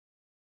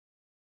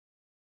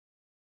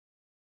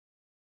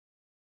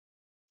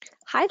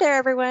Hi there,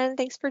 everyone.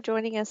 Thanks for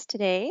joining us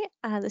today.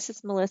 This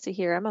is Melissa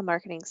here. I'm a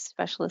marketing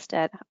specialist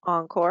at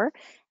Encore.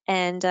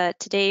 And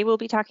today we'll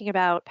be talking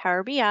about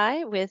Power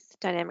BI with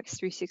Dynamics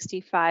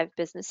 365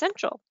 Business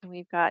Central. And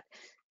we've got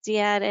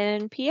Ziad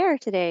and Pierre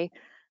today.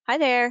 Hi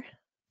there.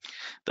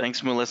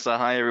 Thanks, Melissa.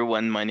 Hi,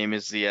 everyone. My name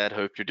is Ziad.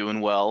 Hope you're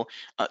doing well.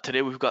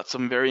 Today, we've got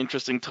some very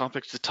interesting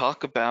topics to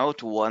talk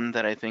about. One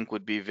that I think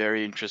would be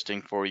very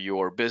interesting for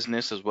your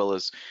business, as well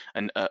as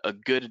a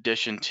good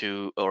addition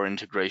to or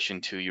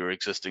integration to your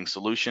existing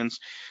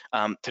solutions.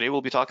 Today,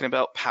 we'll be talking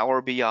about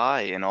Power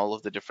BI and all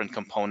of the different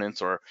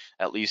components, or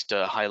at least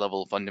a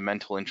high-level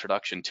fundamental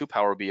introduction to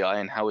Power BI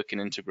and how it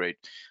can integrate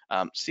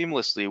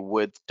seamlessly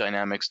with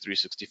Dynamics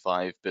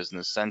 365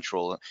 Business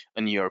Central,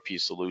 an ERP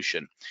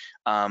solution.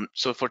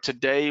 So for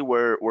today,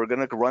 we're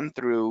going to run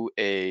through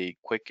a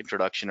quick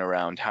introduction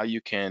around how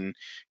you can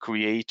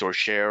create or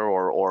share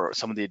or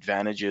some of the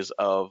advantages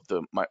of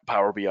the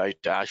Power BI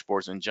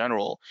dashboards in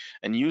general,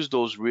 and use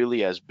those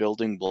really as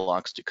building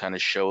blocks to kind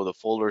of show the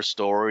fuller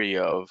story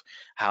of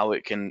how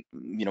it can,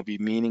 be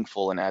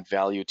meaningful and add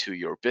value to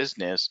your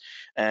business.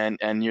 And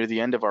near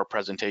the end of our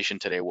presentation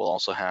today, we'll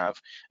also have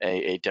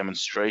a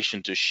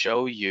demonstration to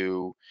show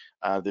you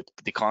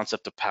the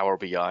concept of Power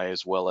BI,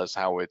 as well as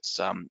how it's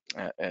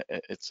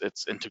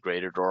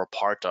integrated or a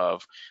part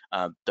of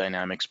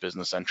Dynamics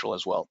Business Central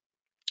as well.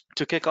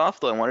 To kick off,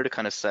 though, I wanted to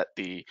kind of set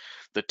the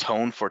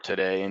tone for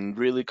today and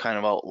really kind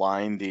of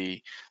outline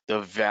the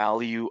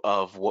value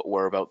of what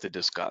we're about to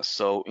discuss.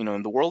 So,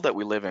 in the world that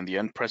we live in, the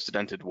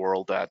unprecedented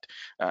world that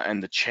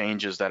and the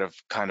changes that have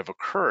kind of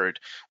occurred,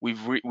 we've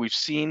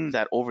seen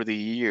that over the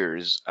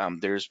years,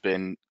 there's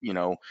been,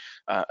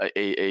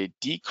 a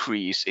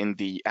decrease in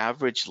the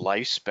average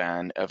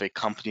lifespan of a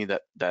company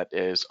that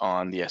is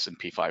on the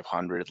S&P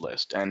 500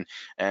 list, and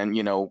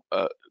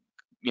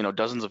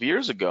dozens of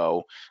years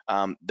ago,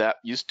 there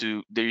used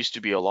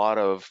to be a lot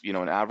of,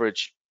 an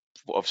average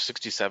of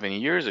 60, 70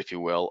 years, if you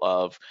will,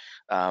 of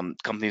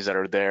companies that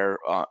are there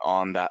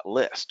on that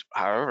list.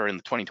 However, in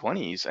the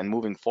 2020s and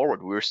moving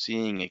forward, we're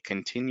seeing a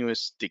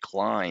continuous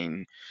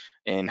decline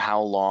in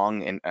how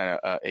long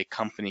a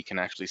company can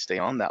actually stay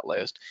on that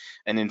list.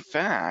 And in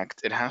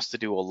fact, it has to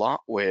do a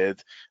lot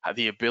with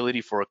the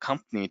ability for a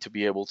company to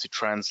be able to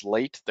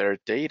translate their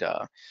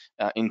data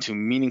into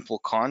meaningful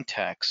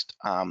context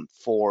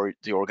for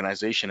the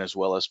organization as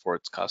well as for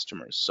its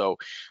customers. So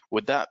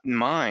with that in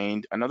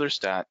mind, another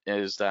stat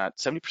is that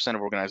 70%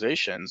 of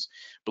organizations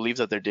believe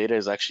that their data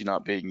is actually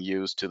not being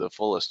used to the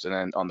fullest. And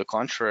then on the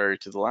contrary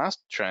to the last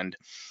trend,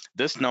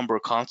 this number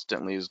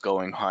constantly is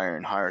going higher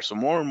and higher. So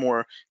more and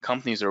more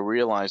companies are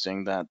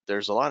realizing that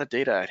there's a lot of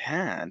data at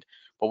hand,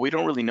 but we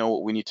don't really know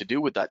what we need to do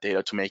with that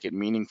data to make it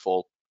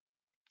meaningful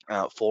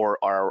for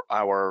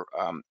our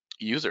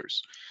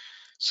users.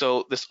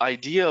 So this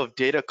idea of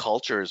data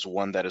culture is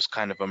one that is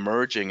kind of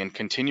emerging and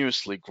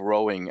continuously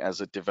growing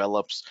as it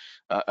develops,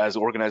 as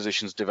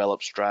organizations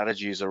develop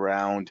strategies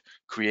around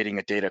creating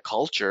a data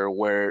culture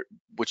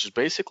which is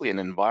basically an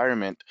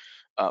environment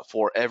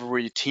for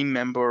every team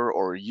member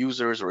or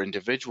users or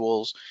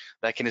individuals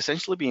that can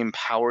essentially be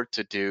empowered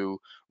to do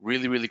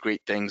really, really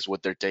great things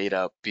with their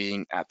data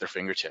being at their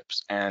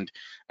fingertips. And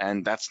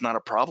that's not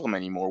a problem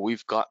anymore.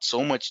 We've got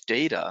so much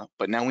data,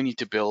 but now we need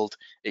to build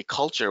a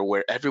culture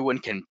where everyone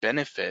can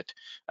benefit.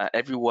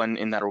 Everyone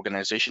in that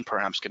organization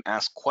perhaps can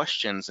ask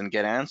questions and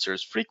get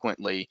answers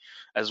frequently,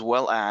 as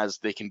well as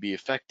they can be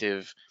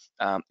effective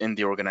in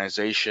the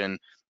organization,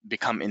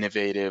 become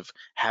innovative,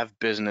 have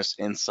business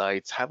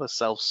insights, have a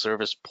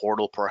self-service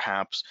portal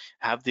perhaps,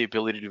 have the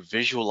ability to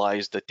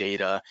visualize the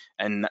data,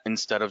 and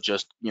instead of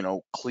just,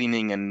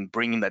 cleaning and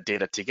bringing that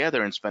data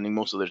together and spending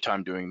most of their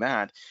time doing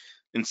that,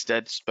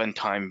 instead spend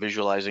time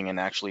visualizing and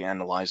actually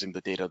analyzing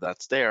the data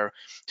that's there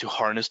to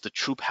harness the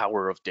true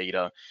power of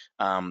data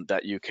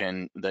that you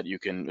can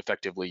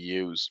effectively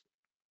use.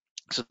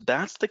 So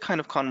that's the kind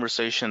of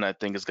conversation I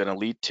think is going to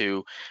lead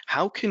to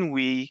how can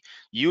we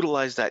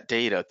utilize that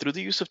data through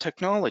the use of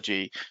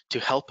technology to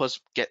help us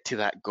get to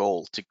that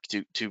goal,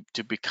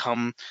 to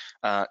become,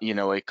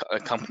 a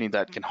company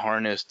that can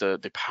harness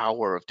the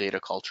power of data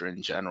culture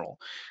in general.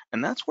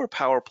 And that's where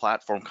Power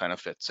Platform kind of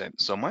fits in.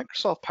 So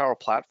Microsoft Power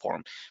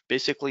Platform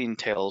basically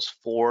entails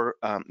four,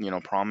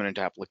 prominent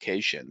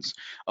applications,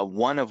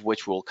 one of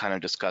which we'll kind of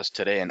discuss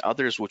today, and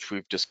others which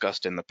we've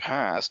discussed in the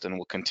past and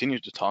will continue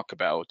to talk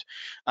about.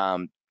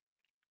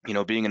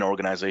 Being an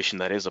organization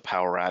that is a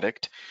power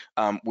addict,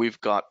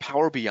 we've got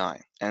Power BI,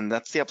 and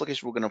that's the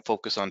application we're going to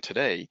focus on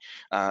today.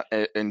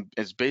 And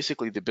it's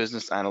basically the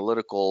business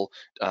analytical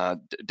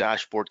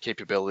dashboard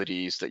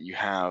capabilities that you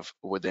have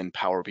within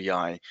Power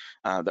BI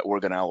that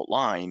we're going to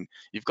outline.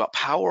 You've got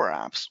Power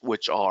Apps,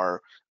 which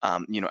are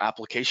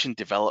application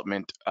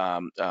development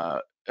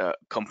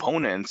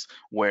components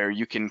where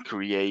you can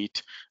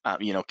create,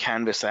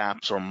 Canvas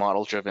apps or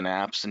model-driven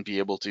apps and be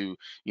able to,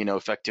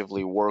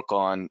 effectively work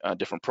on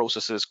different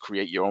processes,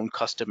 create your own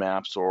custom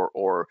apps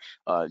or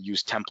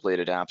use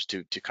templated apps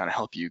to kind of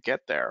help you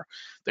get there.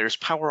 There's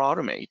Power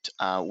Automate,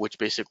 which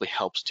basically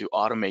helps to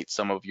automate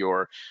some of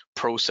your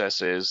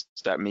processes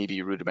that may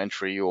be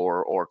rudimentary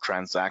or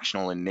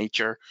transactional in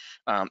nature,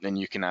 and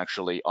you can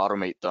actually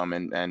automate them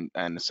and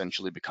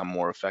essentially become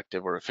more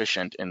effective or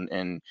efficient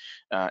in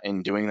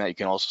doing that. You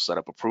can also set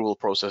up approval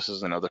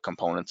processes and other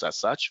components as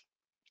such.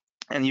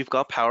 And you've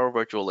got Power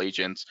Virtual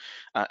Agents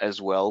as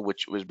well,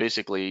 which was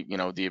basically,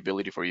 the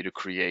ability for you to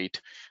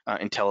create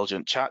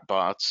intelligent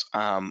chatbots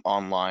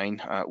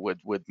online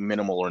with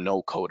minimal or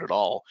no code at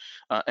all.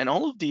 And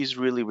all of these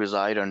really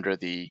reside under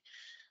the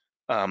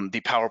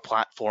Power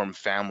Platform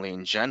family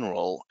in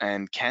general,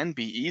 and can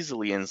be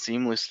easily and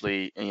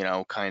seamlessly,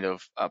 kind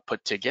of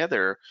put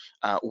together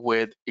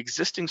with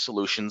existing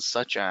solutions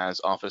such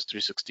as Office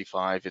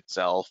 365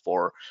 itself,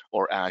 or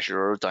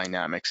Azure or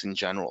Dynamics in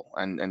general.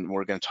 And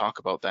we're going to talk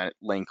about that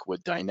link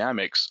with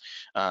Dynamics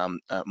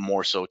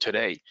more so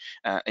today.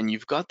 And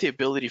you've got the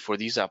ability for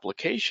these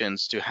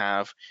applications to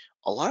have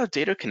a lot of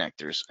data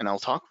connectors, and I'll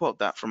talk about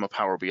that from a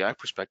Power BI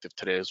perspective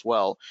today as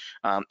well,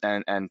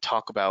 and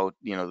talk about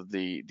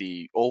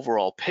the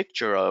overall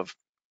picture of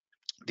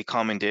the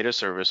common data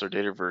service or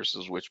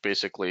dataverses, which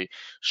basically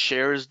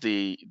shares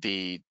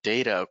the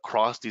data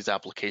across these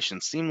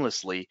applications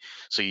seamlessly.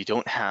 So you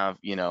don't have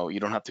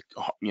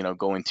to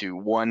go into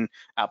one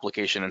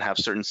application and have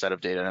certain set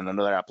of data and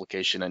another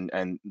application,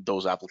 and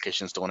those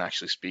applications don't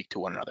actually speak to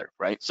one another,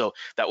 right? So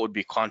that would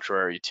be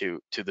contrary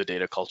to the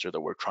data culture that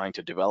we're trying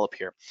to develop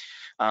here.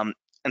 Um,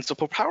 and so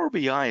for Power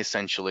BI,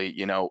 essentially,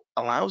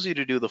 allows you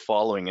to do the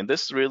following, and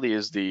this really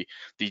is the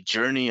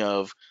journey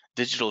of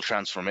digital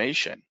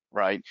transformation,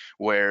 right?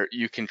 Where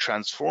you can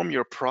transform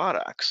your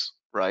products,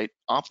 right?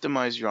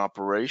 Optimize your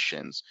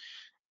operations,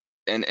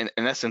 and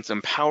in essence,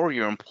 empower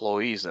your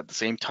employees, at the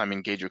same time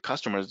engage your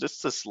customers.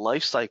 This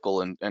life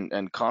cycle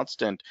and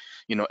constant,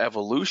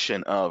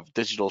 evolution of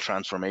digital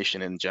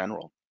transformation in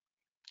general.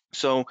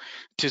 So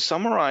to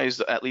summarize,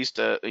 at least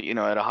at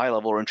a high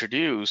level, or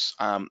introduce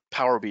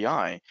Power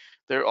BI,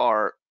 there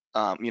are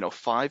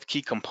 5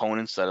 key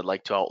components that I'd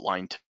like to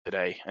outline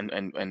today,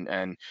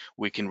 and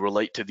we can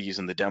relate to these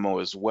in the demo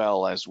as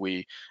well as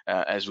we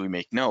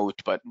make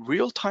note. But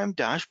real-time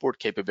dashboard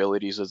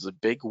capabilities is a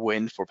big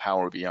win for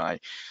Power BI.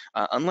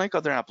 Unlike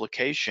other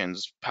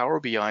applications, Power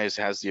BI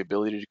has the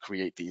ability to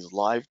create these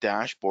live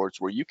dashboards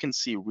where you can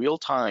see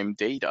real-time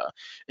data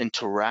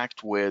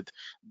interact with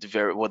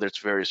whether it's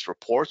various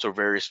reports or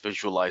various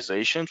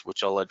visualizations,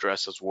 which I'll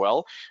address as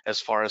well, as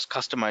far as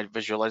customized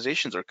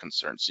visualizations are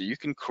concerned. So you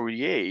can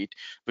create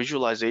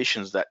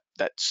visualizations that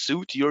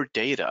suit your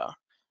data,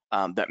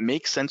 that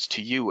make sense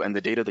to you and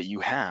the data that you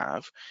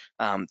have,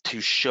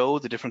 to show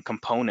the different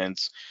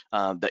components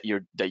that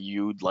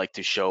you'd like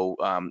to show,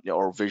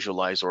 or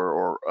visualize,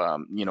 or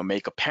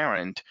make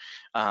apparent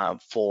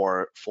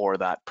for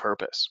that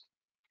purpose.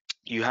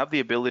 You have the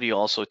ability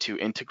also to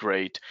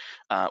integrate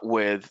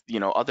with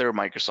other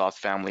Microsoft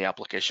family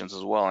applications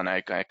as well, and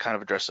I kind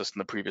of addressed this in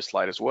the previous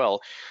slide as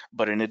well.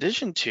 But in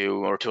addition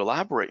to, or to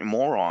elaborate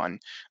more on,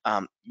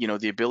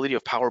 the ability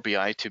of Power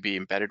BI to be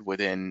embedded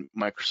within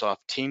Microsoft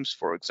Teams,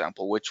 for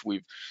example, which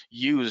we've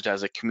used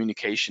as a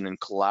communication and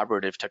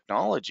collaborative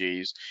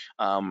technologies.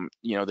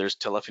 There's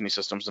telephony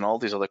systems and all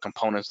these other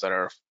components that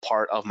are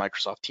part of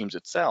Microsoft Teams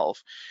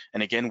itself.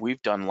 And again,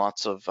 we've done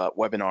lots of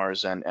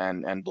webinars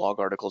and blog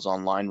articles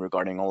online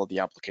regarding all of the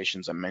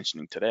applications I'm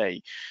mentioning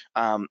today,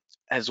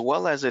 as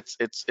well as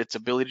its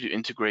ability to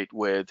integrate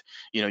with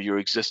your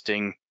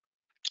existing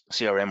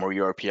CRM or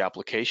ERP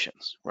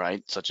applications,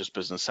 right? Such as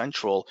Business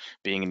Central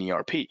being an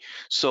ERP.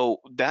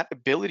 So that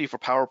ability for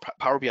Power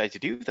BI to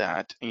do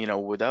that,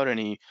 without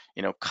any,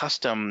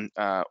 custom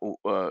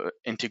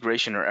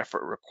integration or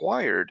effort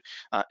required,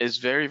 is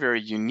very,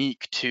 very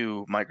unique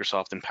to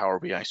Microsoft and Power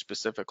BI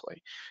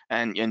specifically.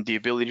 And the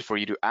ability for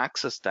you to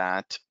access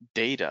that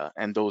data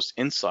and those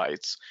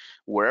insights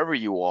wherever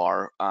you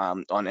are,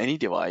 on any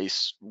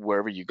device,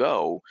 wherever you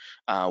go,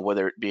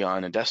 whether it be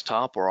on a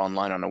desktop or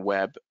online on a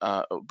web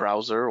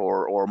browser,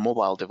 or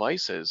mobile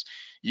devices,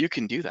 you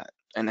can do that.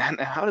 And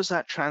how does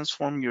that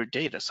transform your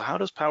data? So how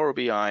does Power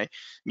BI,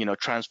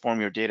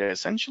 transform your data?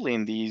 Essentially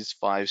in these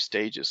 5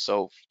 stages.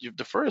 So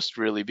the first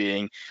really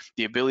being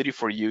the ability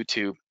for you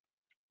to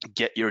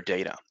get your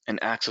data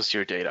and access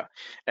your data.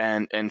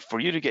 And for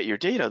you to get your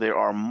data, there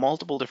are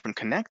multiple different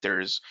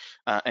connectors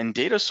and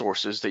data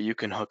sources that you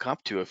can hook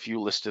up to, a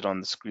few listed on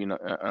the screen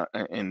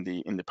in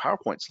the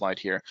PowerPoint slide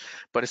here.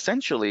 But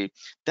essentially,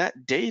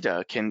 that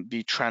data can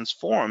be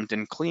transformed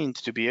and cleaned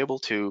to be able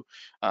to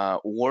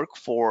work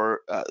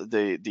for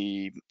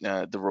the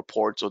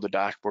reports or the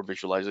dashboard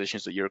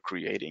visualizations that you're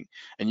creating.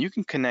 And you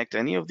can connect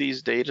any of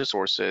these data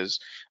sources,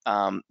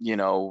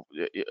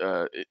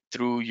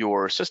 through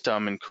your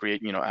system, and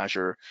create,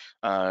 Azure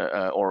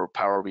or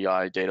Power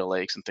BI data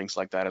lakes and things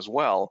like that as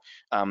well,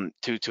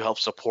 to help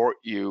support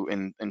you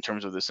in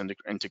terms of this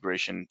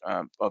integration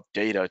of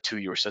data to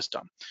your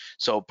system.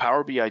 So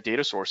Power BI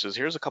data sources.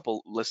 Here's a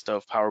couple list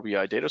of Power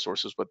BI data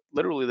sources, but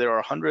literally there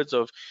are hundreds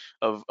of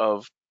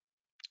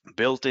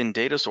built-in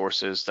data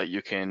sources that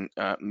you can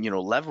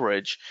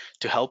leverage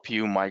to help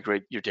you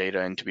migrate your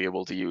data and to be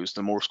able to use.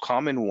 The most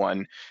common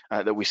one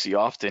that we see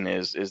often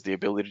is the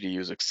ability to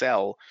use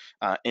Excel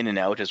in and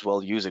out, as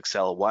well use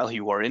Excel while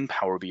you are in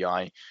Power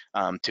BI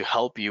to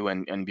help you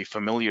and be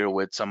familiar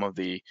with some of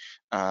the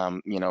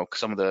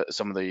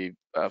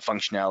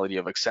functionality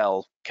of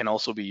Excel can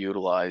also be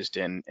utilized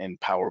in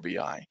Power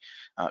BI.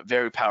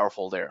 Very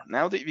powerful there.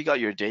 Now that you got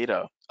your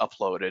data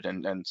uploaded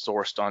and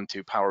sourced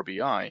onto Power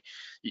BI,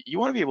 you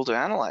want to be able to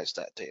analyze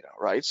that data,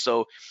 right?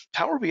 So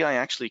Power BI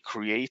actually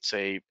creates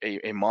a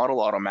model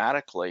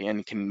automatically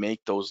and can make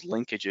those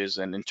linkages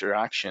and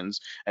interactions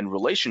and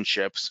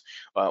relationships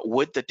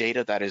with the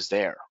data that is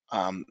there.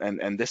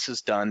 And this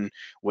is done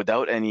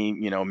without any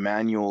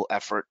manual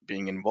effort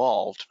being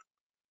involved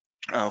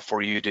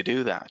for you to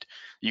do that.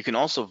 You can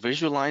also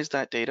visualize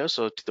that data,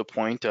 so to the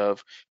point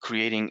of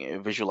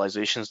creating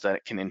visualizations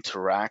that can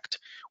interact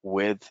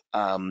with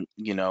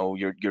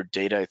your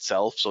data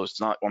itself. So it's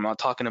not, I'm not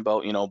talking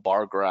about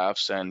bar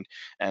graphs and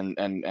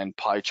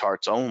pie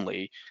charts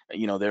only.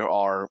 There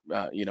are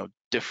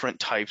different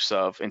types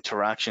of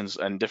interactions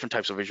and different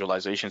types of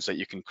visualizations that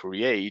you can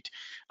create.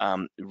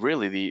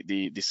 Really,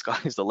 the sky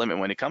is the limit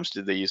when it comes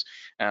to these,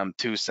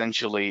 to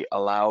essentially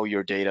allow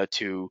your data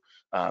to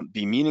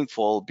be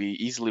meaningful, be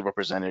easily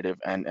representative,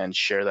 and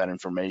share that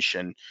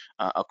information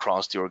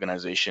across the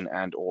organization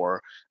and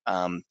or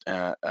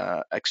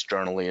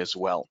externally as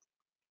well.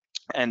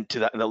 And to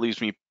that leads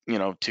me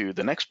to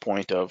the next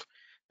point of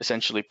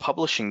essentially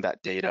publishing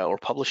that data or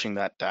publishing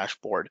that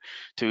dashboard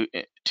to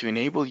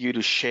enable you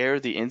to share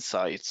the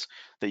insights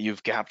that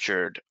you've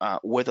captured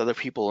with other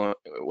people,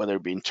 whether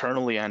it be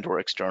internally and or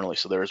externally.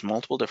 So there's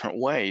multiple different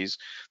ways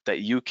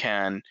that you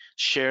can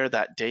share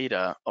that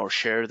data or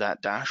share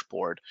that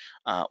dashboard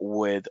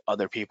with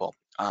other people.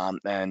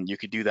 And you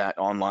could do that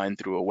online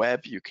through a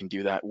web. You can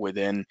do that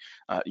within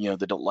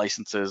the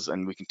licenses,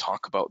 and we can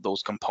talk about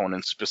those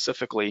components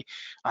specifically,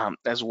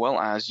 as well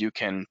as you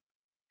can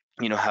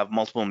have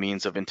multiple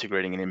means of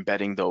integrating and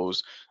embedding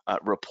those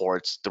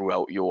reports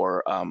throughout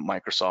your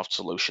Microsoft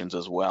solutions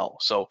as well.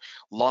 So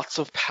lots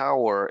of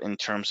power in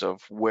terms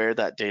of where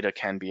that data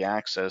can be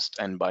accessed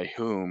and by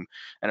whom.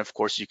 And of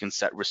course, you can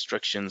set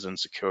restrictions and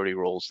security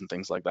roles and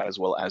things like that as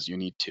well as you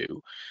need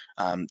to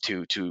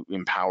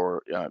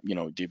empower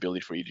the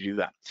ability for you to do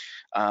that.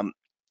 Um,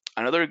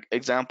 Another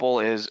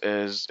example is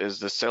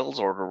the sales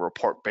order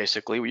report,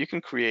 basically, where you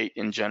can create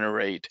and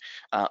generate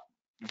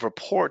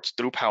reports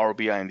through Power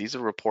BI, and these are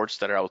reports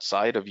that are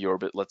outside of your,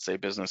 let's say,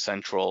 Business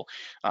Central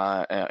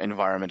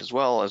environment, as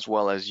well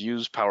as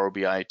use Power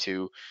BI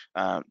to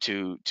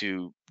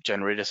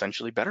generate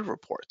essentially better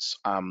reports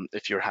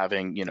if you're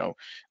having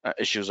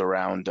issues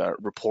around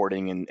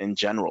reporting in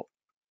general.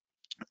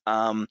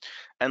 Um,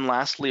 and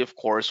lastly, of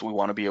course, we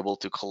want to be able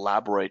to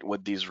collaborate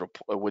with these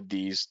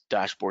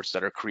dashboards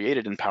that are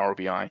created in Power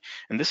BI.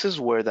 And this is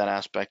where that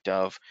aspect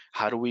of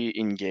how do we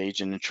engage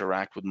and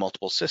interact with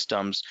multiple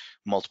systems,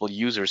 multiple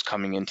users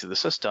coming into the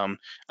system,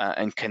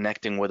 and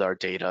connecting with our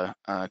data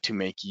to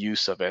make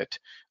use of it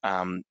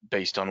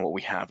based on what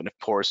we have. And of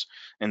course,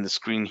 in the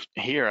screen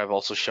here, I've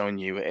also shown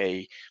you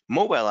a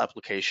mobile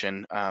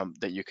application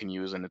that you can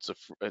use, and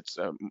it's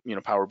a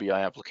Power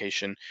BI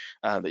application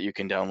that you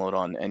can download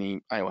on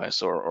any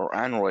iOS or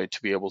Android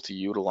to be able to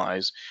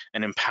utilize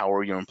and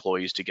empower your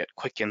employees to get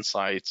quick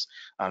insights,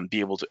 be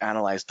able to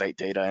analyze that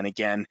data. And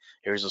again,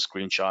 here's a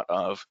screenshot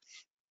of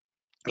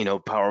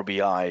Power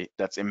BI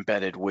that's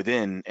embedded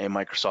within a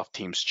Microsoft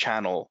Teams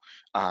channel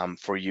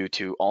for you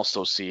to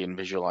also see and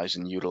visualize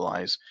and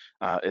utilize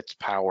its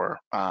power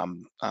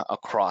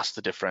across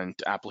the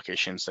different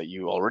applications that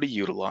you already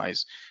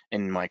utilize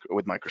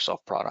with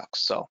Microsoft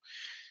products. So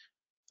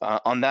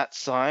on that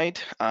side,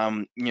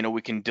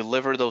 we can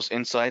deliver those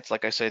insights,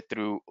 like I said,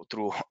 through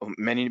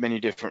many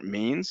different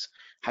means.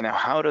 Now,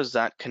 how does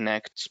that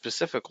connect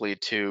specifically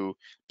to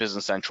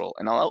Business Central?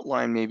 And I'll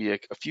outline maybe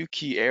a few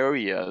key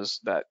areas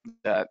that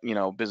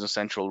Business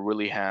Central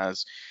really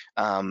has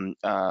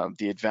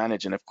the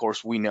advantage. And of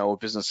course, we know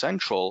Business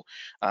Central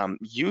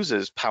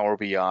uses Power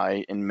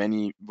BI in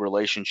many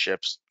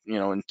relationships,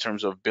 in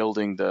terms of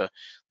building the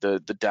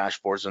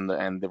dashboards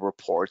and the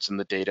reports and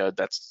the data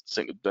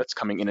that's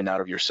coming in and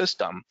out of your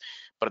system.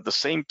 But at the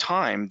same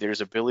time, there's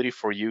ability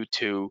for you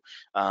to,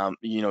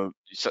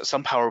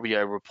 some Power BI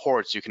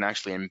reports you can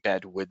actually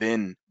embed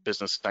within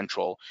Business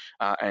Central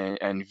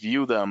and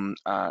view them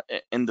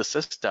in the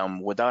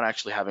system without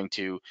actually having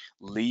to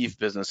leave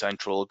Business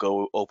Central,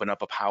 go open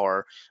up a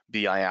Power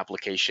BI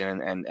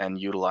application and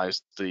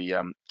utilize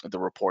the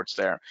reports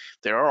there.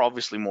 There are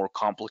obviously more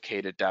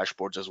complicated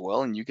dashboards as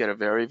well, and you get a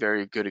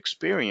very good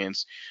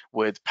experience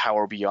with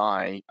Power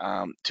BI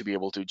to be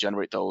able to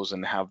generate those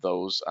and have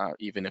those,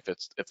 even if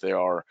they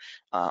are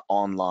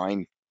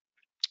online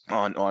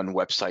on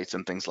websites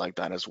and things like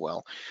that as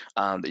well,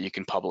 that you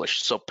can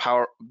publish. So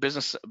Power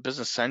Business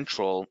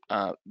Central,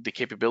 the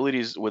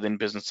capabilities within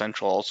Business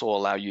Central also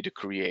allow you to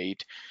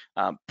create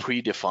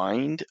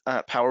predefined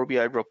Power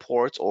BI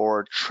reports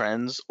or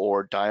trends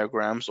or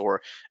diagrams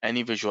or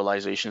any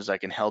visualizations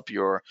that can help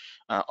your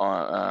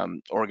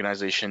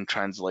organization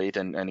translate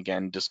and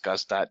again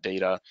discuss that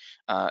data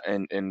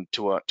and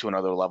to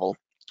another level.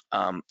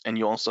 And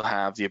you also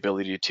have the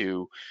ability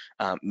to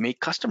make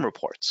custom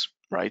reports,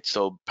 right?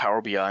 So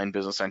Power BI and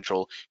Business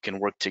Central can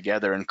work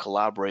together and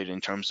collaborate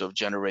in terms of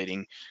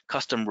generating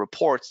custom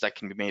reports that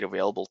can be made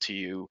available to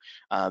you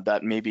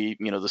that maybe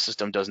the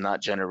system does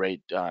not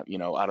generate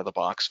out of the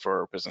box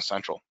for Business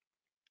Central.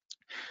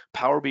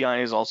 Power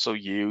BI is also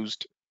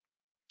used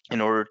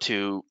in order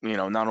to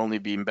not only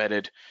be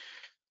embedded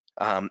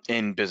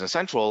in Business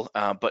Central,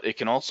 but it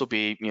can also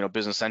be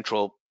Business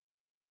Central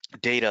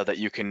data that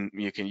you can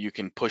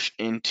push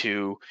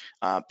into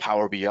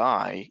Power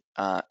BI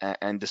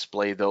and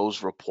display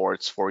those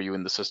reports for you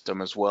in the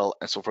system as well.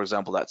 And so, for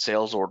example, that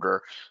sales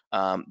order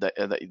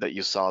that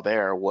you saw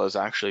there was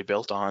actually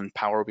built on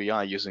Power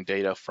BI using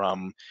data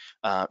from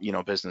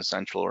Business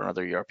Central or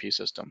another ERP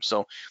system.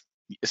 So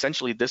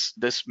essentially, this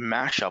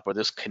mashup or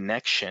this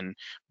connection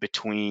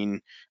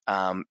between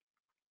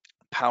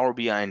Power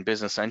BI and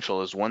Business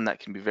Central is one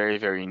that can be very,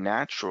 very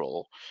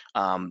natural,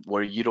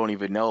 where you don't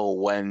even know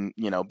when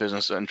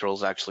Business Central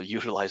is actually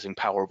utilizing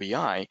Power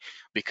BI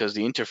because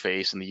the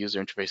interface and the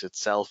user interface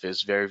itself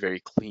is very,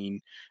 very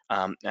clean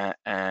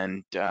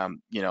and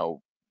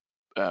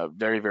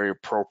very, very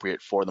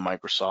appropriate for the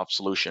Microsoft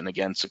solution.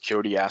 Again,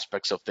 security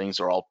aspects of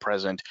things are all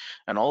present,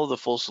 and all of the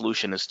full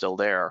solution is still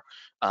there.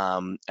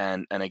 And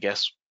I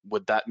guess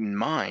with that in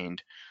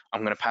mind,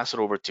 I'm going to pass it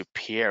over to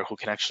Pierre, who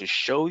can actually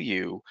show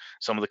you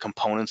some of the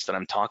components that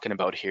I'm talking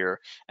about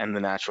here and the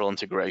natural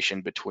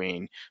integration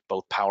between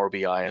both Power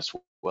BI as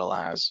well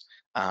as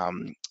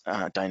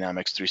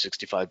Dynamics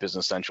 365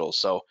 Business Central.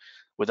 So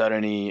without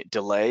any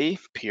delay,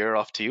 Pierre,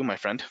 off to you, my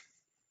friend.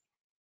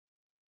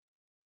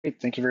 Great.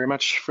 Thank you very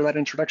much for that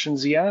introduction,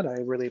 Ziad.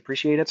 I really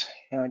appreciate it.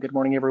 Good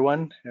morning,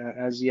 everyone.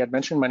 As Ziad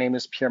mentioned, my name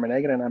is Pierre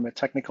Menegan, and I'm a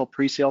technical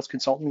pre-sales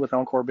consultant with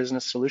Encore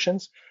Business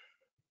Solutions.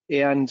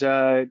 And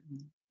I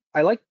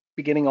like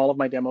beginning all of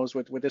my demos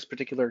with this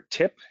particular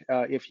tip.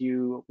 If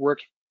you work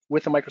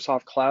with the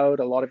Microsoft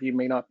Cloud, a lot of you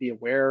may not be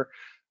aware,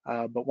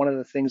 but one of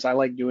the things I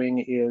like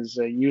doing is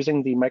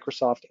using the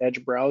Microsoft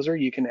Edge browser.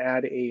 You can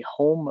add a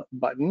home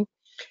button.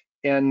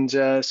 And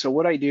so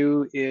what I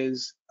do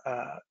is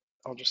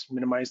I'll just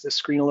minimize this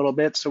screen a little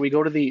bit. So we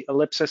go to the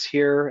ellipsis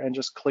here and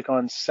just click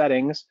on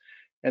settings.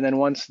 And then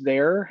once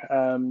there,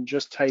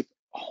 just type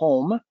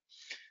home.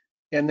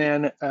 And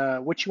then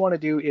what you want to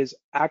do is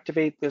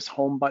activate this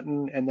home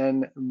button and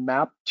then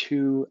map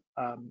to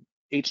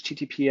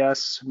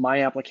https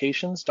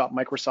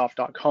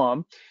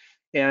myapplications.microsoft.com.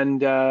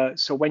 And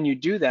so when you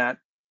do that,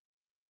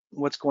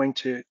 what's going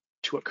to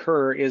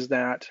occur is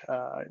that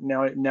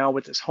now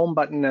with this home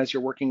button, as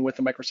you're working with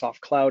the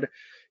Microsoft Cloud,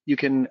 you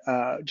can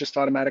just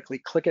automatically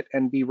click it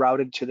and be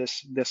routed to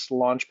this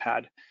launch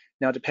pad.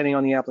 Now, depending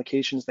on the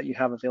applications that you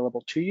have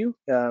available to you,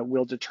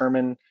 will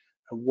determine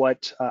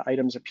what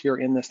items appear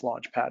in this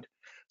launch pad.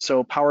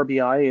 So Power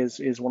BI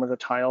is one of the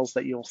tiles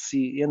that you'll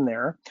see in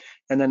there.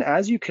 And then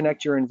as you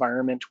connect your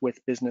environment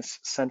with Business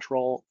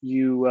Central,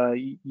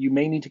 you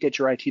may need to get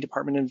your IT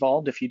department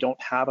involved if you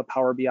don't have a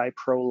Power BI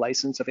Pro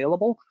license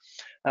available.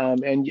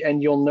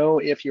 And you'll know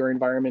if your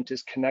environment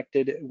is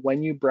connected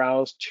when you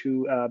browse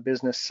to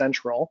Business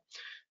Central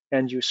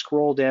and you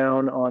scroll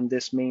down on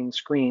this main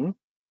screen.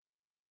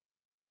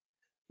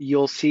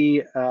 You'll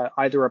see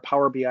either a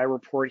Power BI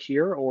report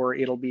here, or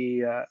it'll be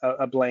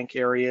a blank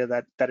area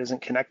that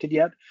isn't connected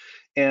yet.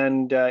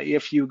 And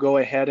if you go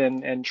ahead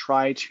and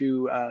try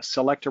to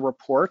select a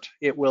report,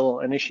 it will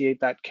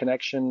initiate that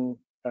connection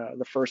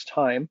the first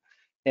time,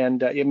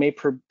 and it may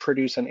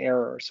produce an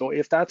error. So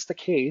if that's the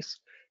case,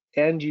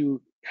 and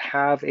you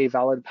have a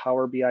valid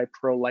Power BI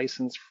Pro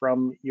license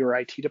from your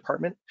IT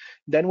department,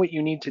 then what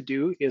you need to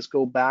do is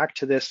go back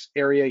to this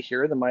area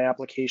here, the My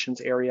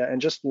Applications area,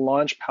 and just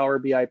launch Power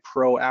BI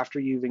Pro after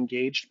you've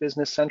engaged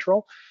Business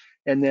Central.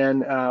 And then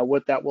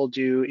what that will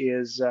do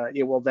is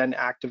it will then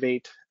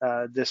activate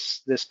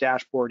this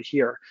dashboard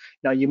here.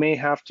 Now you may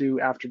have to,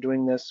 after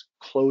doing this,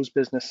 close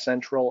Business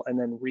Central and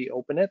then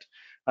reopen it.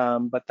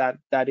 But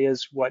that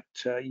is what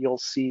you'll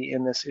see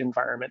in this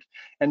environment.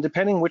 And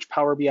depending which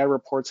Power BI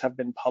reports have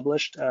been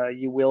published,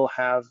 you will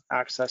have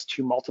access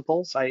to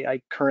multiples.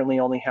 I currently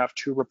only have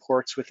 2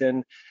 reports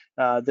within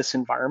this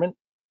environment,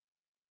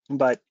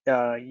 but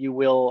you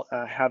will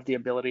have the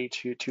ability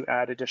to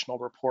add additional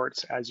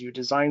reports as you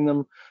design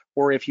them,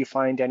 or if you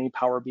find any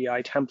Power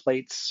BI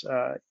templates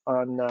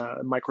on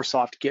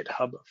Microsoft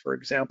GitHub, for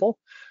example,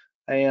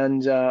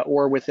 and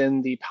or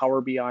within the Power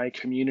BI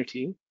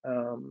community.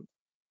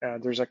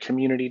 There's a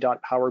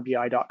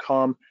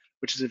community.powerbi.com,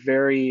 which is a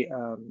very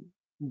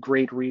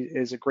great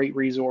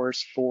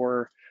resource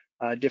for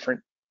different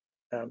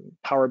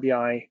Power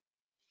BI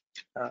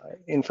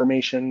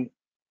information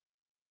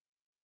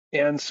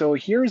And so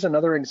here's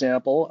another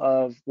example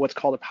of what's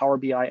called a Power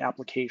BI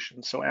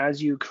application. So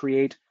as you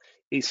create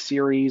a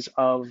series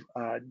of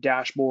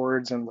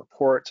dashboards and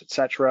reports,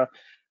 etc.,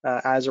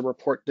 as a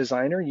report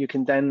designer, you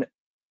can then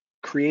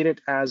create it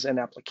as an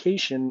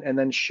application and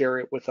then share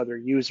it with other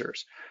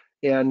users.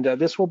 And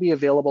this will be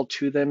available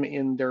to them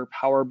in their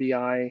Power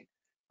BI.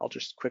 I'll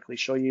just quickly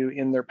show you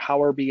in their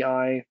Power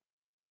BI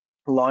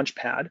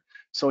Launchpad.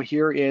 So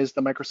here is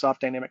the Microsoft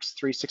Dynamics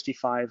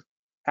 365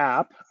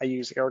 app. I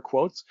use air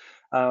quotes.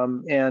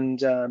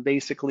 And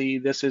basically,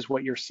 this is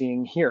what you're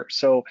seeing here.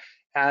 So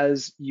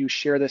as you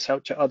share this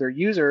out to other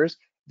users,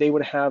 they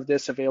would have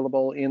this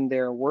available in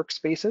their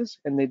workspaces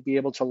and they'd be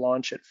able to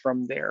launch it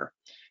from there.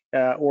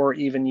 Or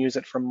even use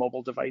it from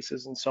mobile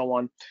devices and so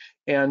on.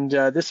 And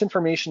this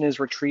information is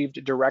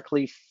retrieved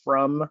directly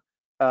from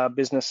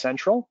Business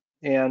Central,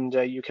 and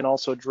you can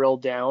also drill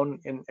down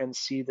and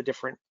see the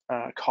different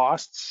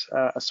costs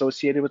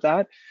associated with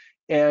that.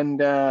 And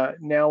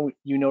now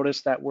you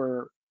notice that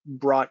we're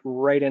brought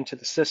right into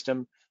the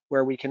system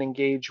where we can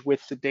engage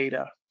with the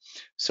data.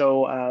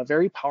 So a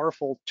very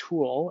powerful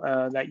tool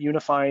that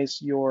unifies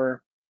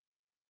your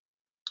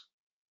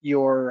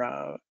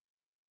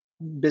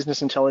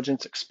business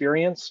intelligence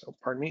experience. Oh,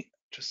 pardon me,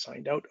 just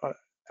signed out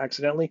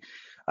accidentally.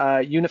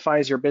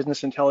 Unifies your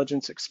business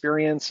intelligence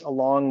experience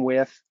along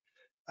with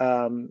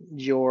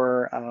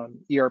your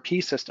ERP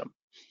system.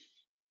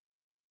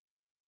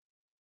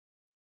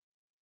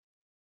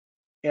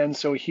 And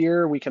so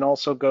here we can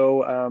also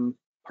go,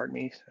 pardon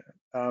me,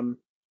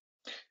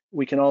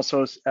 we can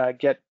also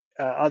get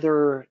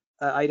other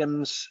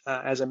items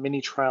as a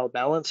mini trial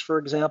balance, for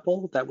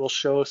example, that will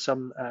show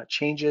some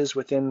changes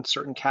within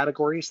certain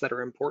categories that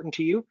are important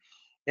to you.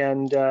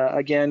 And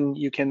again,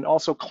 you can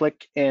also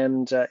click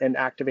and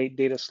activate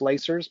data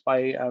slicers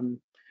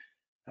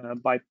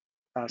by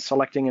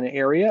selecting an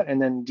area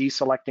and then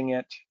deselecting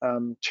it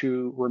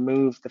to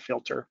remove the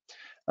filter.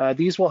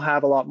 These will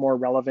have a lot more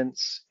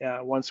relevance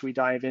once we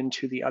dive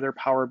into the other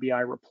Power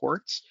BI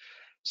reports.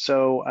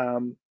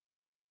 So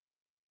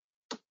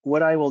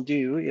what I will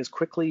do is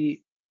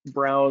quickly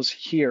browse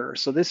here.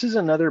 So this is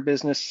another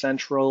Business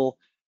Central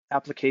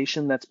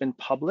application that's been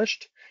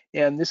published.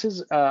 And this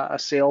is a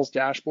sales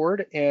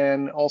dashboard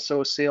and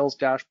also a sales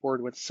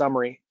dashboard with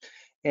summary.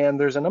 And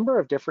there's a number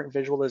of different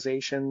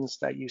visualizations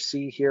that you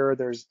see here.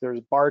 There's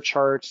bar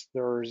charts,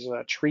 there's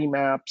tree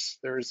maps,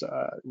 there's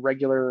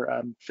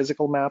regular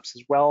physical maps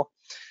as well.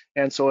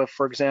 And so if,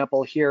 for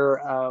example, here,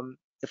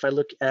 if I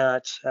look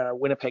at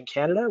Winnipeg,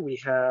 Canada,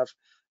 we have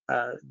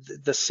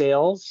the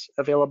sales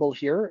available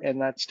here, and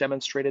that's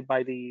demonstrated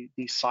by the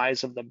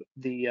size of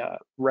the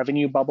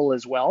revenue bubble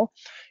as well.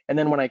 And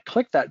then when I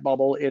click that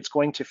bubble, it's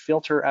going to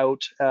filter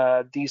out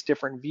these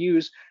different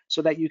views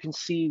so that you can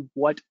see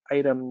what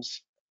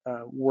items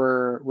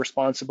were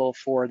responsible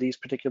for these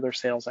particular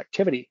sales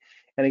activity.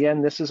 And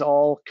again, this is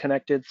all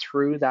connected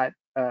through that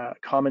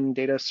common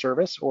data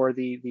service, or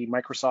the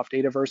Microsoft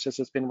Dataverse as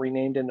it's been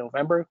renamed in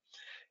November.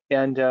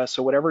 And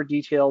so whatever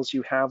details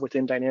you have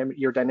within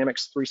your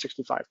Dynamics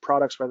 365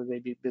 products, whether they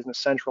be Business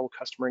Central,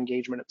 customer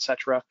engagement, et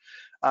cetera,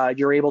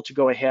 you're able to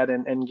go ahead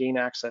and gain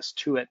access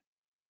to it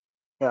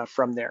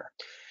from there.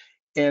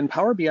 And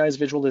Power BI's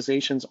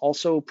visualizations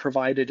also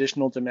provide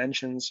additional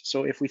dimensions.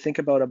 So if we think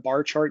about a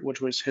bar chart,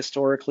 which was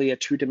historically a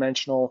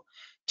two-dimensional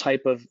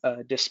type of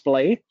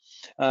display,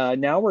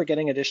 now we're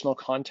getting additional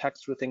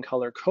context within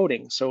color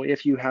coding. So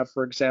if you have,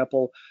 for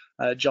example,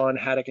 John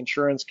Haddock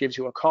Insurance gives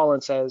you a call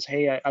and says,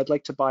 hey, I'd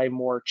like to buy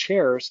more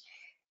chairs.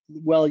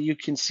 Well, you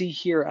can see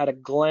here at a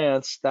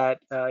glance that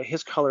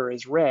his color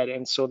is red.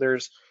 And so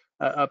there's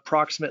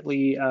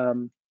approximately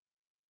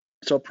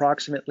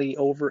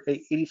over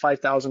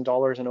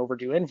 $85,000 in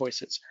overdue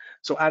invoices.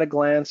 So at a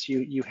glance,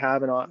 you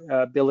have an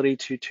ability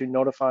to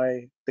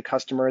notify the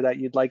customer that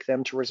you'd like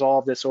them to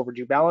resolve this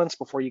overdue balance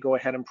before you go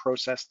ahead and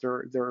process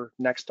their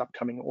next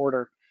upcoming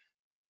order.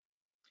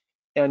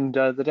 And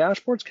the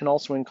dashboards can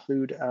also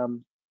include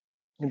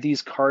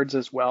these cards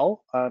as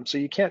well. So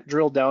you can't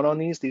drill down on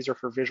these. These are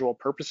for visual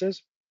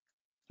purposes.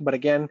 But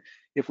again,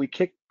 if we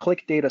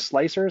click data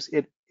slicers,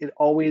 it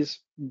always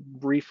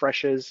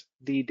refreshes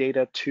the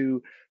data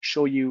to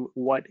show you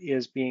what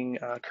is being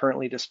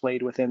currently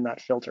displayed within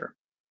that filter.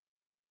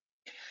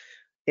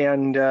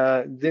 And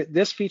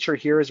this feature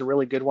here is a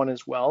really good one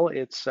as well.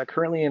 It's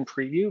currently in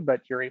preview,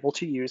 but you're able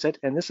to use it.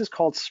 And this is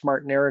called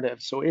Smart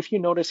Narrative. So if you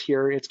notice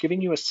here, it's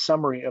giving you a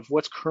summary of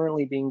what's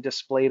currently being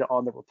displayed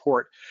on the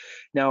report.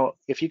 Now,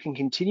 if you can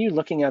continue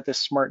looking at this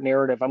Smart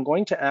Narrative, I'm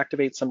going to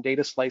activate some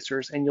data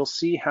slicers, and you'll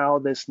see how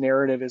this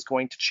narrative is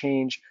going to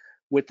change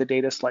with the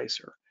data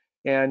slicer.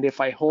 And if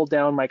I hold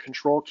down my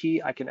control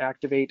key, I can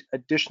activate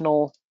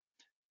additional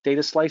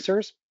data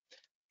slicers.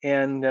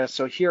 And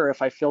so here,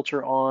 if I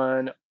filter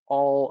on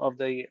all of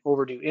the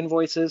overdue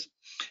invoices,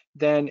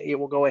 then it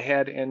will go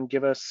ahead and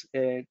give us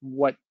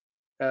what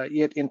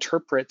it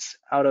interprets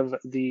out of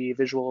the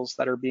visuals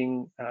that are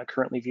being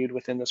currently viewed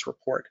within this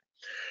report.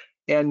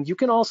 And you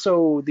can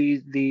also,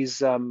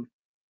 pardon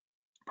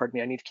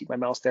me, I need to keep my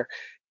mouse there.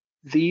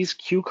 these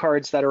cue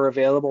cards that are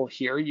available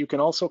here, you can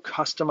also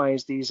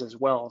customize these as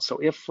well. So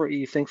if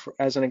you think,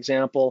 as an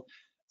example,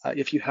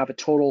 if you have a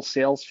total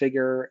sales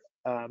figure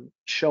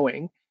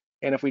showing,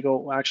 and if we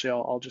go, actually,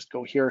 I'll just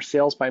go here,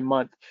 sales by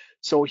month.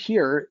 So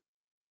here,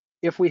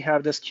 if we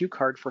have this cue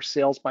card for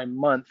sales by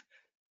month,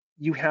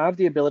 you have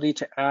the ability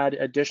to add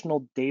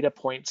additional data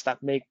points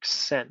that make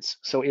sense.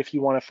 So if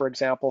you want to, for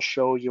example,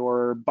 show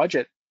your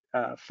budget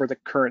for the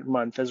current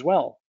month as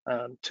well,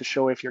 to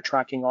show if you're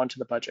tracking onto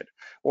the budget,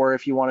 or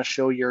if you want to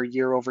show your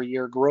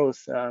year-over-year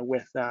growth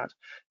with that,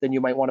 then you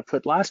might want to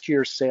put last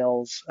year's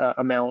sales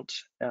amount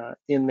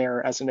in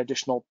there as an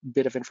additional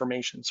bit of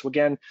information. So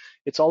again,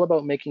 it's all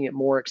about making it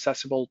more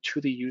accessible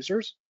to the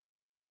users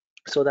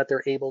so that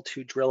they're able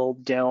to drill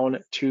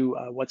down to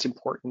what's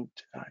important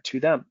to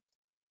them.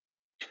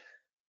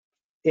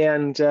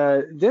 And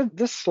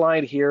this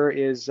slide here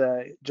is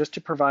just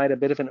to provide a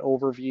bit of an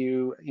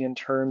overview in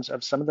terms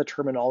of some of the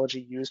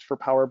terminology used for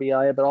Power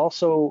BI, but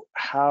also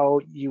how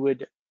you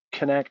would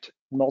connect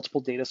multiple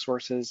data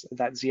sources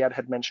that Ziad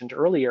had mentioned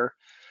earlier.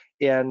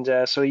 And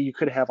so you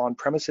could have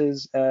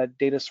on-premises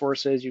data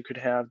sources, you could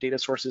have data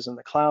sources in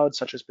the cloud,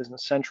 such as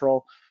Business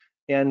Central,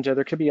 and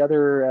there could be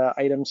other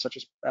items such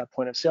as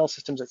point of sale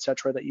systems, et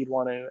cetera, that you'd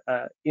want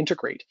to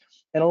integrate.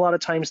 And a lot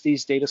of times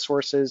these data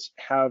sources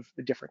have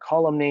different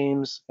column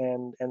names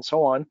and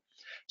so on.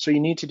 So you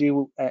need to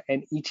do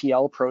an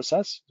ETL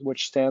process,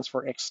 which stands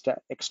for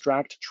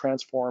extract,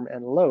 transform,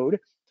 and load.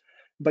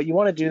 But you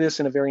want to do this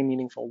in a very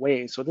meaningful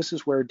way. So this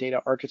is where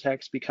data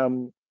architects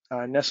become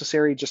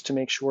necessary, just to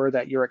make sure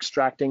that you're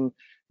extracting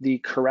the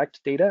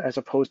correct data as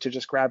opposed to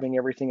just grabbing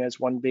everything as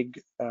one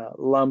big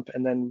lump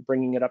and then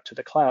bringing it up to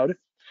the cloud.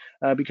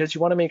 Because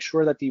you want to make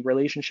sure that the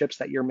relationships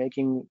that you're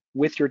making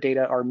with your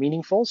data are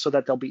meaningful so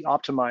that they'll be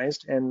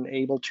optimized and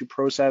able to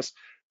process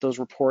those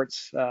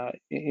reports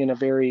in a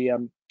very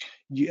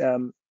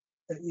in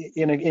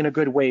a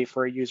good way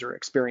for a user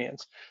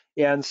experience.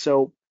 And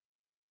so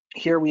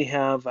here we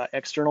have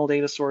external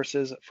data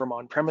sources from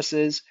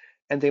on-premises,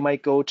 and they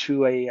might go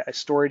to a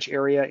storage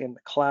area in the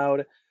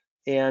cloud.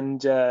 And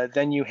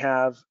then you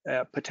have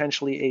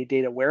potentially a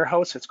data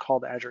warehouse. It's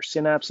called Azure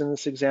Synapse in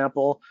this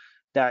example,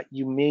 that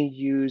you may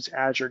use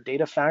Azure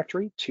Data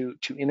Factory to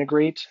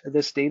integrate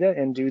this data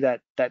and do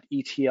that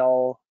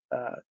ETL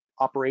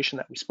operation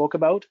that we spoke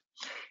about.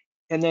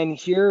 And then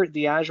here,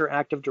 the Azure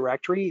Active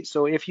Directory.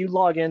 So if you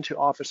log into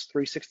Office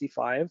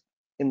 365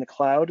 in the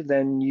cloud,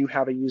 then you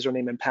have a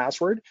username and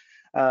password.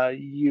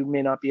 You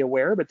may not be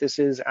aware, but this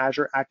is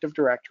Azure Active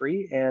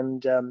Directory,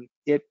 and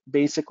it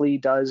basically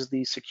does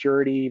the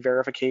security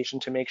verification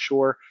to make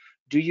sure,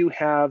 do you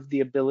have the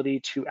ability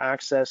to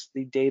access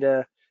the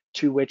data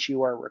to which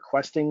you are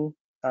requesting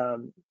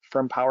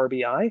from Power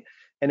BI?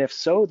 And if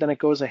so, then it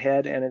goes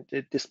ahead and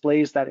it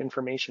displays that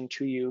information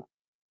to you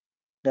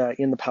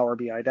in the Power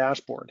BI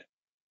dashboard.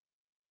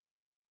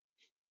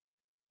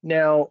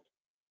 Now,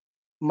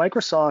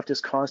 Microsoft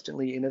is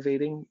constantly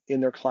innovating in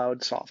their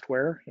cloud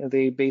software.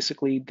 They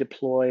basically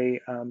deploy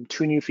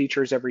 2 new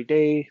features every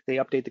day. They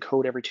update the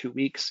code every 2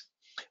 weeks.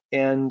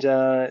 And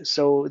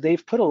so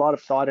they've put a lot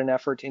of thought and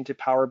effort into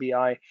Power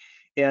BI.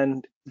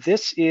 And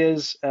this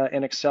is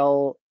an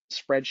Excel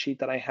spreadsheet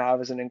that I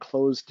have as an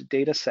enclosed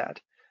data set.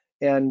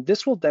 And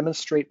this will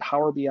demonstrate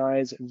Power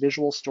BI's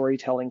visual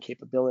storytelling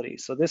capability.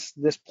 So this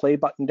play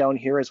button down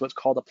here is what's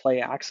called a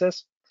play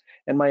axis.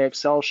 And my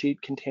Excel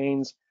sheet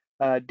contains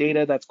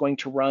data that's going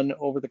to run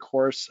over the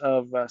course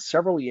of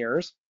several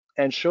years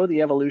and show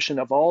the evolution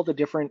of all the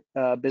different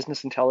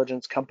business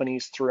intelligence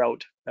companies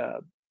throughout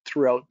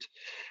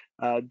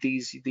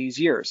these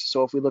years.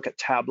 So if we look at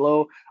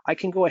Tableau, I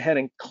can go ahead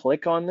and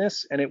click on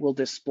this and it will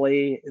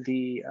display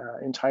the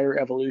entire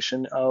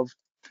evolution of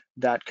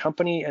that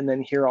company. And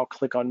then here I'll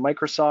click on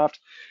Microsoft.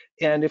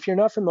 And if you're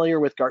not familiar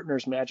with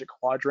Gartner's Magic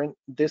Quadrant,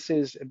 this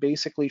is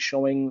basically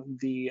showing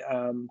the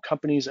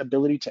company's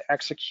ability to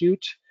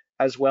execute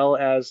as well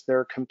as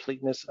their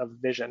completeness of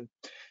vision.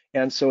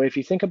 And so if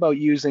you think about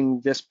using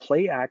this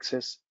play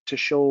axis to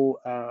show,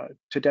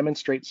 to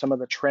demonstrate some of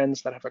the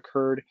trends that have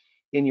occurred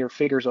in your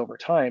figures over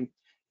time,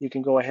 you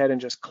can go ahead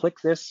and just click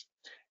this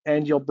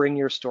and you'll bring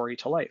your story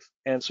to life.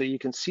 And so you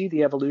can see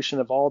the evolution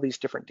of all these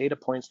different data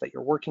points that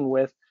you're working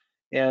with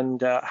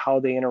and how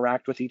they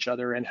interact with each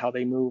other and how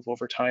they move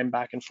over time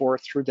back and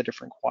forth through the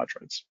different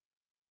quadrants.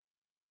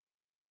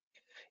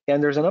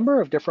 And there's a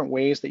number of different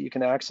ways that you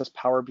can access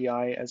Power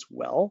BI as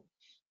well.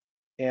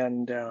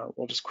 And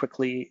we'll just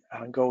quickly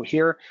go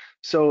here.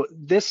 So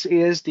this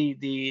is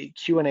the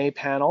Q&A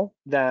panel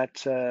that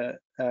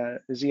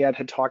Ziad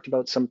had talked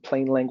about, some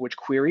plain language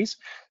queries.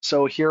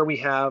 So here we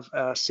have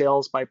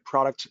sales by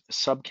product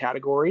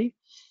subcategory.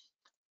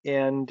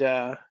 And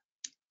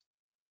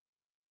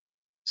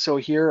so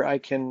here I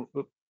can,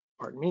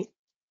 pardon me.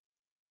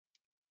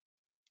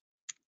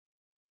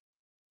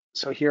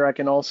 So here I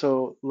can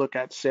also look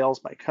at sales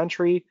by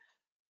country.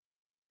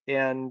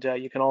 And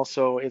you can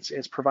also,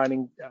 it's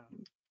providing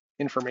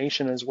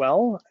information as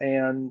well,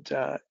 and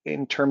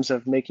in terms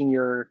of making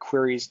your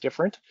queries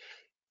different.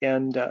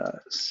 And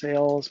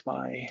sales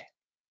by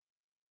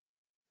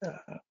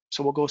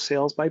So we'll go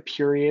sales by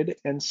period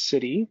and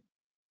city.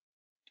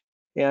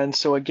 And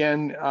so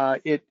again,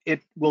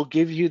 it will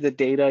give you the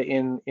data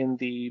in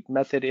the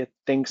method it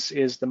thinks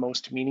is the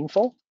most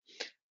meaningful.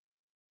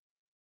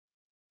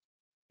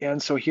 And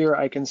so here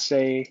I can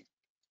say,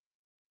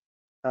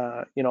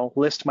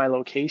 list my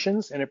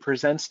locations, and it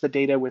presents the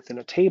data within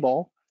a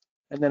table.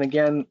 And then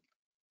again,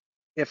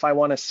 if I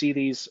want to see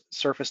these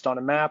surfaced on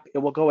a map, it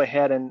will go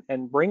ahead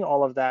and bring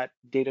all of that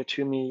data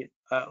to me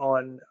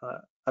on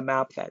a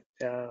map that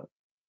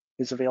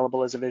is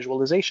available as a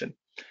visualization.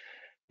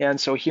 And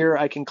so here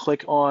I can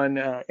click on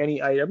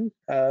any item.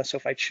 So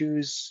if I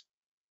choose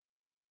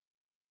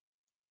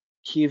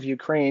Kiev,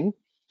 Ukraine,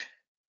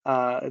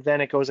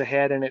 then it goes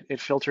ahead and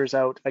it filters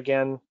out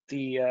again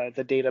the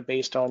data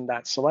based on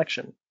that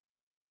selection.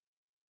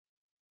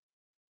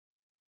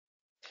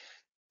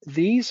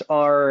 These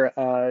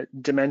are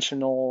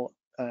dimensional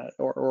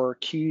or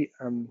key,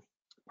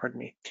 pardon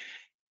me.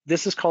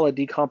 This is called a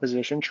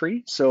decomposition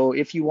tree. So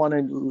if you want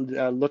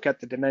to look at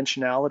the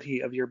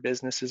dimensionality of your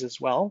businesses as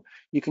well,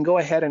 you can go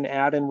ahead and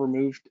add and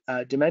remove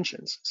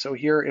dimensions. So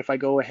here, if I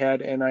go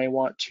ahead and I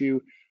want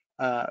to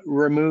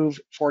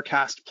remove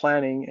forecast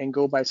planning and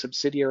go by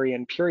subsidiary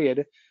and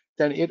period,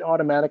 then it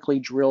automatically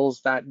drills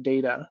that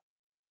data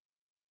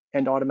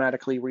and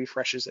automatically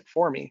refreshes it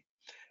for me.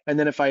 And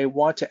then if I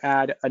want to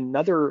add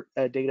another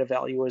data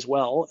value as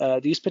well,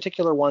 these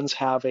particular ones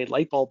have a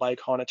light bulb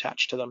icon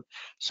attached to them.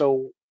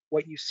 So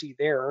what you see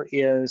there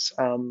is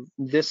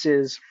this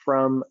is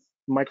from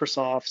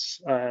Microsoft's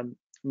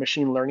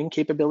machine learning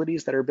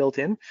capabilities that are built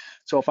in.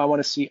 So if I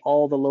want to see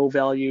all the low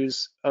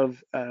values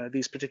of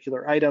these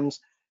particular items,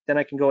 then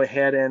I can go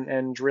ahead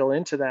and drill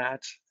into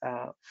that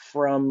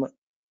from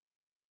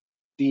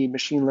the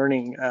machine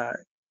learning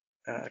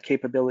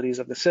capabilities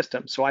of the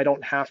system. So I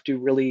don't have to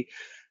really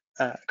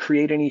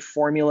create any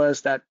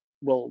formulas that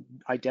will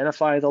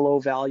identify the low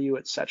value,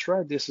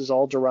 etc. This is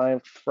all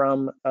derived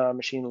from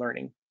machine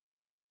learning.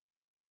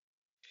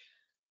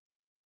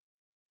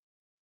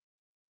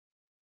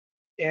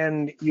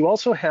 And you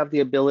also have the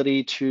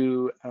ability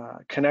to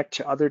connect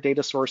to other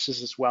data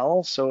sources as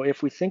well. So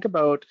if we think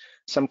about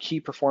some key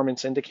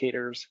performance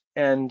indicators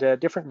and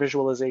different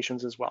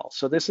visualizations as well.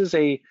 So this is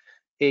a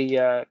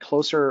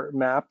closer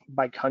map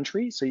by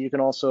country. So you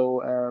can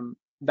also,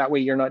 that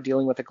way you're not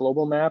dealing with a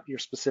global map, you're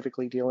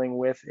specifically dealing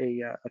with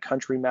a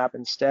country map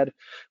instead,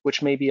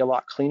 which may be a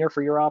lot cleaner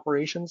for your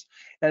operations.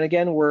 And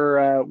again,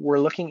 we're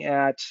looking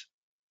at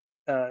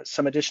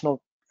some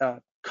additional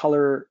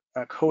color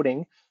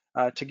coding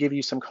to give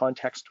you some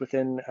context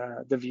within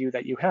the view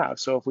that you have.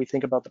 So if we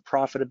think about the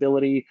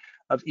profitability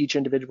of each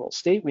individual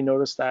state, we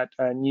notice that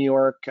New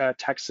York,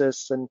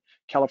 Texas, and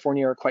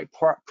California are quite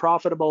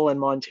profitable, and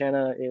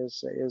Montana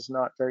is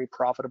not very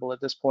profitable at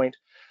this point.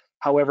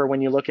 However,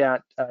 when you look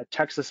at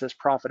Texas's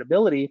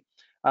profitability,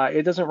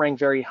 it doesn't rank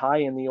very high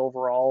in the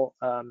overall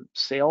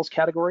sales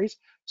categories.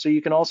 So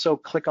you can also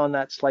click on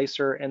that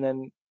slicer and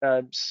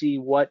then see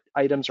what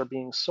items are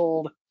being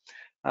sold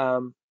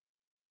um,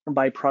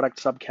 by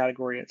product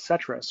subcategory,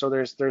 etc. So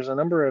there's a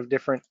number of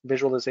different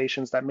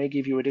visualizations that may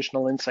give you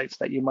additional insights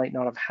that you might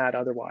not have had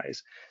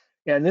otherwise.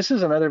 And this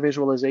is another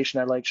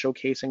visualization I like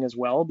showcasing as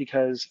well,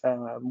 because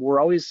we're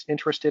always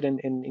interested in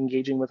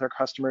engaging with our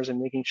customers and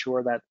making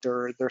sure that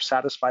they're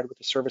satisfied with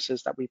the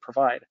services that we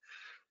provide.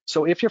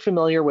 So if you're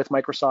familiar with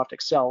Microsoft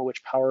Excel,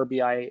 which Power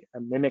BI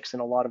mimics in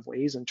a lot of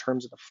ways in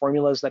terms of the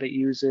formulas that it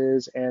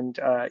uses, and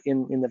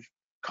in the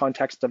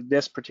context of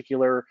this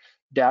particular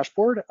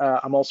dashboard,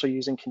 I'm also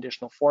using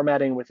conditional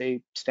formatting with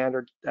a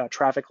standard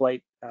traffic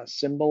light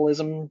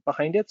symbolism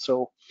behind it.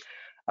 So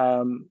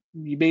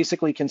you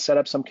basically can set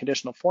up some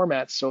conditional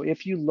formats. So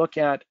if you look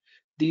at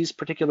these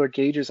particular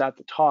gauges at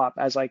the top,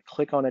 as I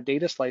click on a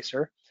data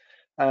slicer,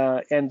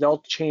 and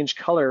they'll change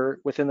color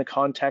within the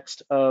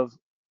context of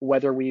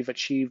whether we've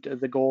achieved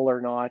the goal or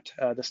not,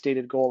 the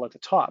stated goal at the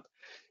top.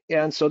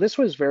 And so this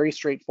was very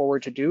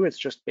straightforward to do. It's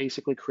just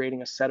basically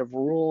creating a set of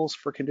rules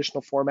for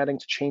conditional formatting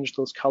to change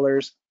those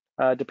colors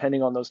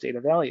depending on those data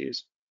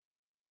values.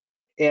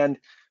 And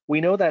we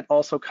know that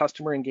also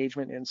customer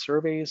engagement in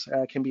surveys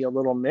can be a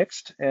little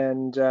mixed.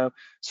 And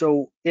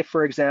so if,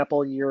 for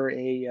example, you're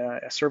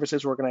a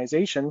services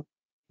organization,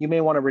 you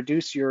may want to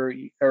reduce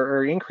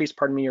or increase,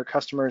 pardon me, your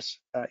customers'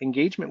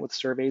 engagement with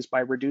surveys by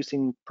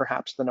reducing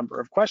perhaps the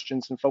number of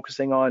questions and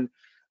focusing on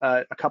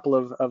a couple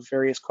of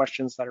various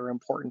questions that are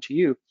important to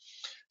you.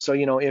 So,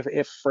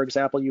 if for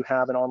example, you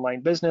have an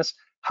online business,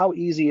 how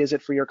easy is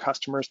it for your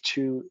customers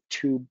to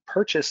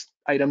purchase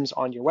items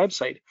on your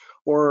website?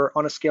 Or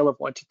on a scale of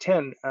 1 to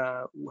 10,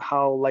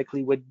 how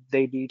likely would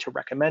they be to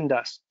recommend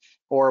us?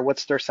 Or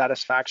what's their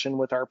satisfaction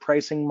with our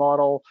pricing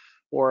model,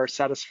 or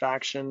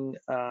satisfaction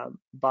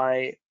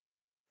by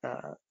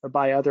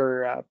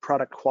other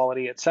product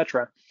quality,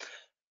 etc.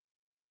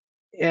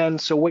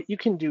 And so what you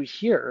can do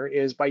here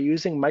is, by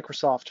using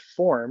Microsoft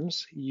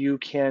Forms, you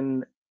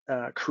can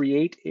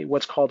create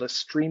what's called a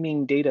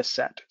streaming data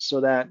set,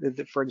 so that,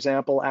 for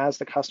example, as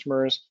the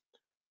customers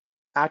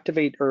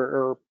activate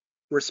or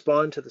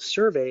respond to the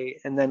survey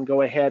and then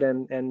go ahead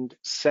and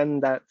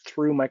send that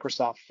through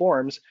Microsoft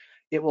Forms,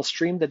 it will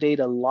stream the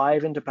data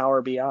live into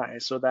Power BI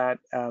so that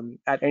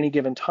at any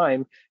given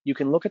time, you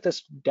can look at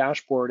this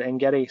dashboard and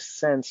get a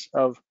sense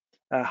of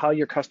how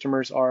your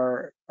customers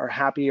are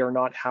happy or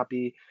not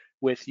happy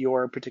with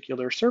your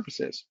particular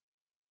services.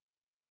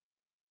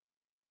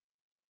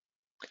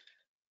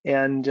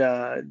 And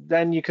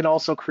then you can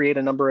also create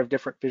a number of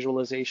different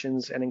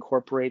visualizations and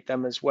incorporate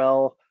them as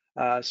well.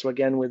 So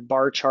again, with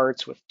bar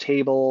charts, with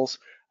tables,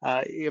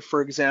 if,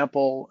 for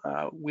example,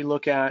 we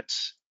look at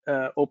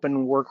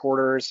open work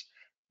orders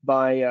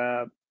by,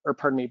 or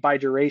pardon me, by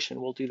duration,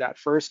 we'll do that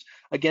first.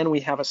 Again, we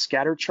have a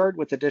scatter chart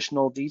with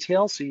additional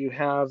detail. So you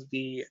have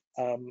the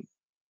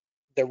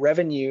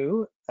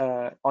revenue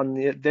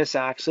on this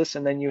axis,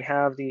 and then you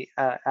have the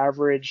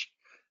average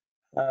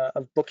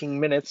of booking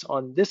minutes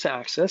on this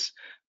axis.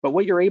 But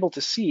what you're able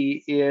to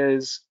see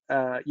is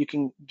you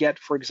can get,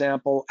 for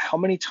example, how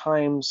many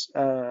times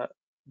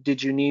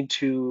did you need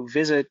to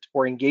visit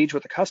or engage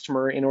with a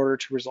customer in order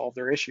to resolve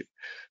their issue.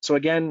 So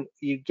again,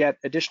 you get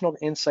additional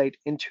insight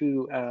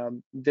into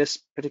this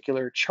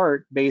particular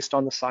chart based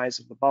on the size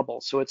of the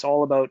bubble. So it's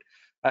all about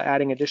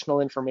adding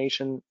additional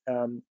information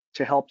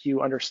to help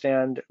you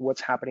understand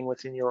what's happening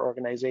within your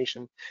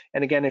organization.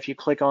 And again, if you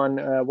click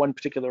on one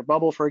particular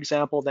bubble, for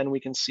example, then we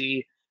can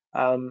see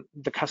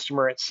the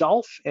customer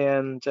itself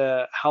and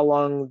how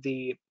long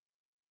the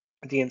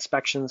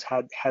inspections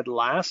had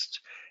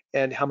last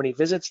and how many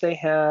visits they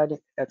had,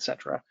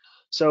 etc.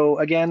 So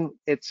again,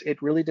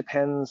 it really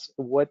depends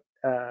what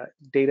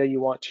data you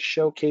want to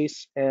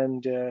showcase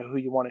and who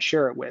you want to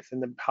share it with.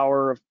 And the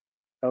power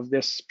of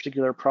this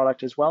particular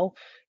product as well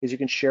is you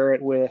can share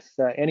it with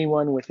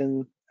anyone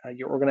within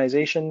your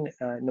organization,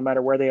 no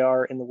matter where they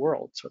are in the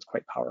world. So it's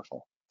quite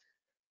powerful.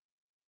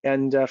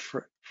 And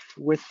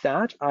with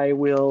that, I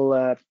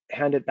will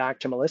hand it back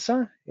to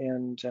Melissa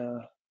and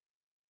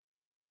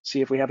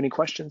see if we have any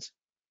questions.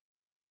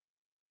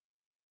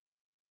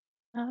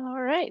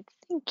 All right,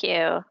 thank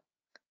you.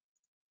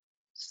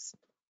 Just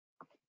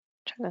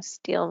trying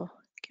to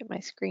get my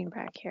screen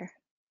back here.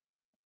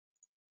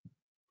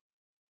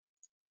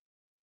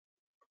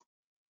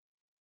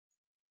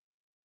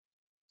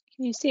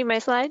 Can you see my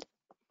slide?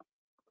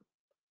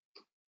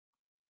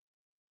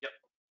 Yep.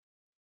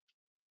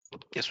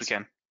 Yes, we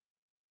can.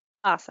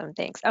 Awesome,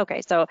 thanks.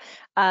 Okay, so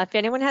if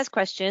anyone has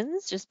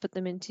questions, just put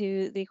them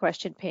into the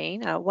question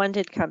pane. One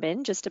did come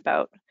in just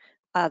about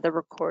the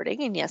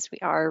recording, and yes, we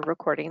are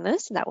recording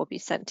this, and that will be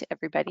sent to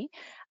everybody.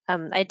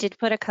 I did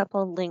put a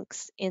couple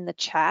links in the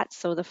chat.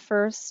 So the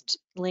first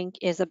link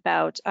is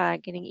about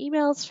getting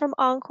emails from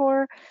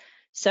Encore.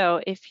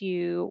 So if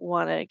you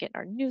want to get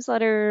our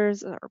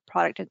newsletters or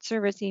product and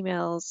service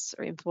emails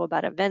or info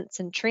about events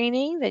and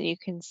training, then you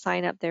can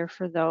sign up there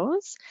for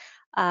those.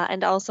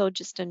 And also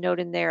just a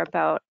note in there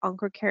about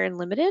Encore Care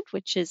Unlimited,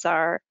 which is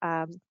our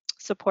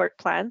support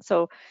plan.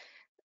 So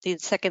the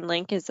second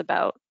link is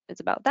about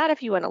that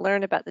if you want to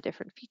learn about the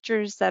different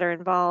features that are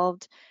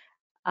involved.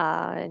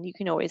 And you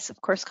can always,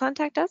 of course,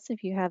 contact us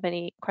if you have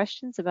any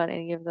questions about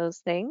any of those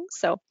things.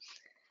 So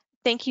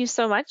thank you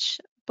so much,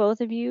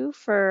 both of you,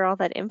 for all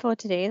that info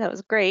today. That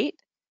was great.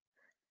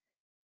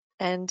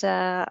 And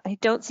I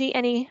don't see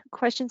any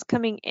questions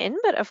coming in,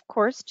 but of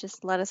course,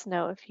 just let us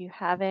know if you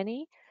have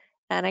any.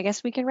 And I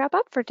guess we can wrap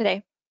up for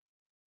today.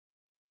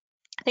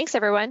 Thanks,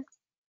 everyone.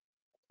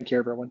 Thank you,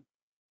 everyone.